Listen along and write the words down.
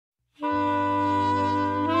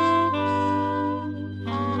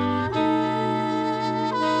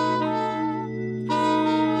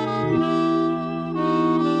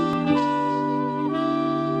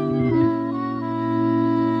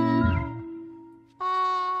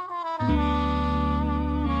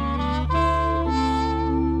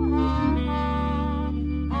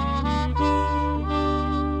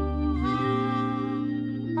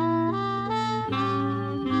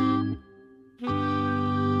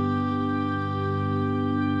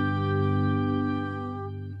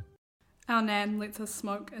Our Nan lets us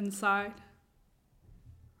smoke inside.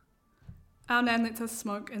 Our Nan lets us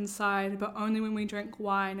smoke inside, but only when we drink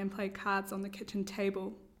wine and play cards on the kitchen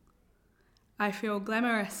table. I feel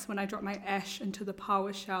glamorous when I drop my ash into the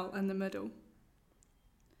power shell in the middle.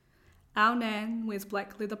 Our Nan wears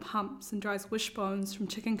black leather pumps and dries wishbones from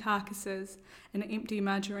chicken carcasses in an empty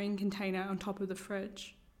margarine container on top of the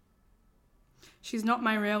fridge. She's not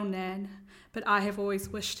my real Nan, but I have always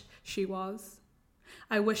wished she was.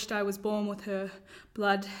 I wished I was born with her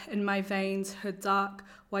blood in my veins, her dark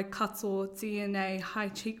Waikato DNA, high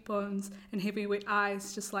cheekbones and heavyweight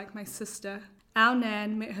eyes just like my sister. Our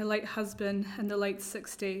Nan met her late husband in the late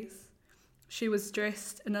 60s. She was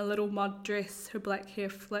dressed in a little mod dress, her black hair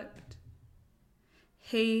flipped.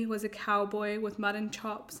 He was a cowboy with mutton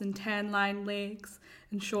chops and tan-lined legs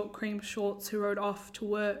and short cream shorts who rode off to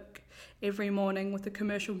work every morning with a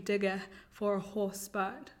commercial digger for a horse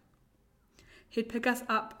butt. He'd pick us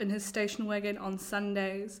up in his station wagon on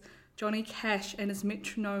Sundays, Johnny Cash and his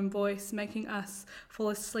metronome voice making us fall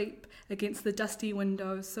asleep against the dusty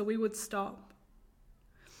windows so we would stop.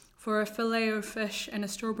 For a filet of fish and a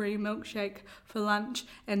strawberry milkshake for lunch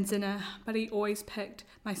and dinner, but he always picked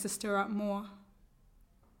my sister up more.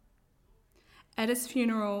 At his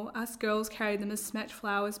funeral, us girls carried the mismatched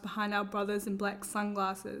flowers behind our brothers in black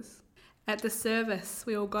sunglasses. At the service,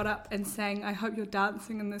 we all got up and sang, "I hope you're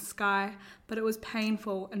dancing in the sky," but it was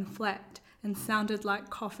painful and flat and sounded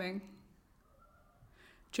like coughing.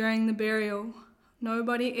 During the burial,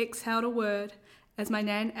 nobody exhaled a word as my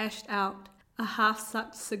Nan ashed out a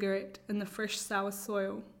half-sucked cigarette in the fresh sour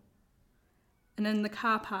soil. And in the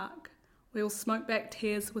car park, we all smoked back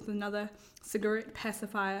tears with another cigarette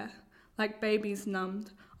pacifier, like babies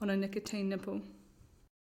numbed on a nicotine nipple.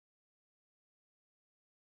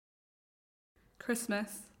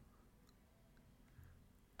 Christmas.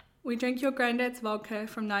 We drink your granddad's vodka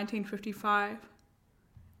from 1955.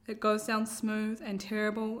 It goes down smooth and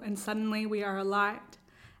terrible, and suddenly we are alight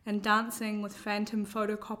and dancing with phantom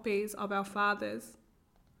photocopies of our fathers.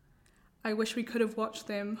 I wish we could have watched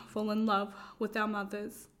them fall in love with our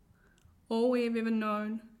mothers. All we have ever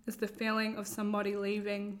known is the feeling of somebody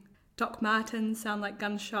leaving. Doc Martens sound like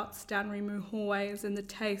gunshots down Rimu hallways, and the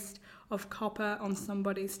taste of copper on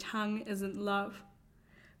somebody's tongue isn't love.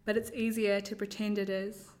 But it's easier to pretend it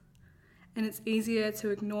is. And it's easier to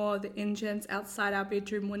ignore the engines outside our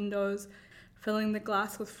bedroom windows, filling the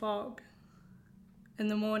glass with fog. In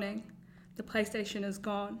the morning, the PlayStation is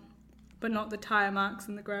gone, but not the tire marks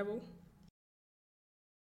in the gravel.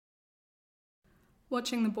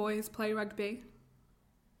 Watching the boys play rugby.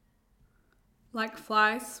 Like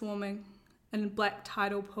flies swarming in black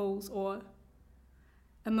tidal pools, or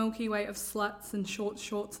a Milky Way of sluts in short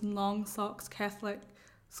shorts and long socks, Catholic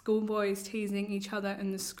schoolboys teasing each other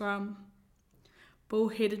in the scrum.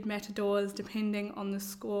 Bull-headed matadors depending on the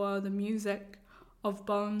score, the music of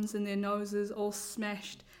bones in their noses all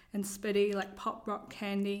smashed and spitty like pop rock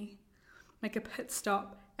candy. Make a pit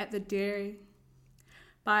stop at the dairy.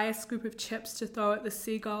 Buy a scoop of chips to throw at the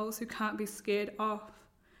seagulls who can't be scared off.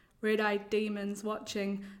 Red-eyed demons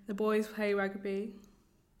watching the boys play rugby.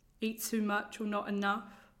 Eat too much or not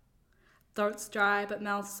enough. Throats dry but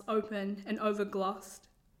mouths open and overglossed.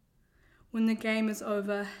 When the game is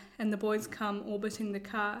over and the boys come orbiting the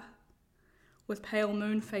car, with pale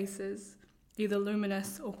moon faces, either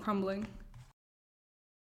luminous or crumbling.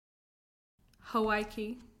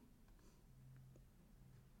 Hawaii.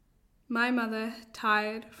 My mother,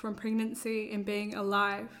 tired from pregnancy and being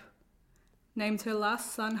alive, named her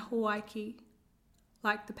last son Hawaii,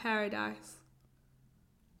 like the paradise.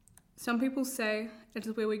 Some people say it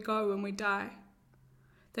is where we go when we die.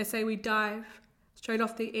 They say we dive straight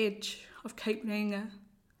off the edge of Cape Ringa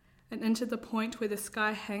and into the point where the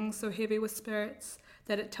sky hangs so heavy with spirits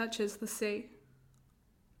that it touches the sea.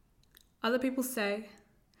 Other people say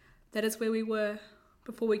that is where we were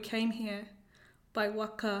before we came here, by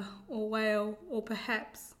waka or whale, or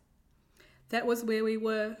perhaps that was where we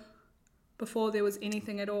were before there was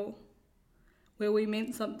anything at all, where we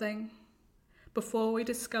meant something, before we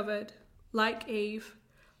discovered, like Eve,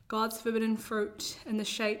 God's forbidden fruit in the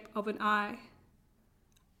shape of an eye.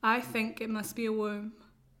 I think it must be a womb,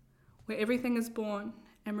 where everything is born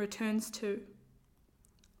and returns to.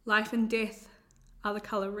 Life and death are the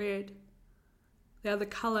colour red. They are the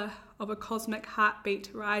colour of a cosmic heartbeat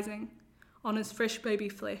rising on his fresh baby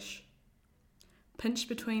flesh, pinched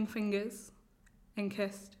between fingers and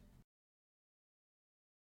kissed.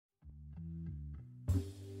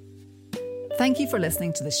 Thank you for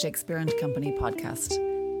listening to the Shakespeare and Company podcast.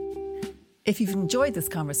 If you've enjoyed this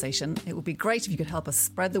conversation, it would be great if you could help us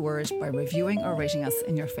spread the word by reviewing or rating us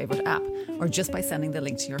in your favourite app, or just by sending the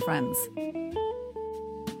link to your friends.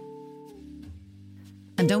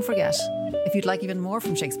 And don't forget, if you'd like even more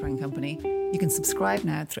from Shakespeare & Company, you can subscribe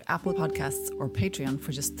now through Apple Podcasts or Patreon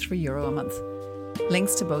for just €3 a month.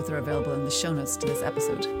 Links to both are available in the show notes to this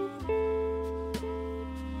episode.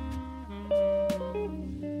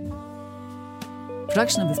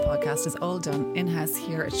 Production of this podcast is all done in-house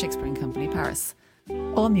here at Shakespeare & Company, Paris.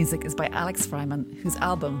 All music is by Alex Fryman, whose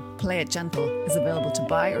album, Play It Gentle, is available to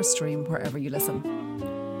buy or stream wherever you listen.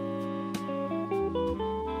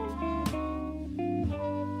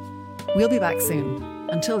 We'll be back soon.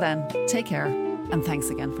 Until then, take care, and thanks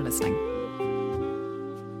again for listening.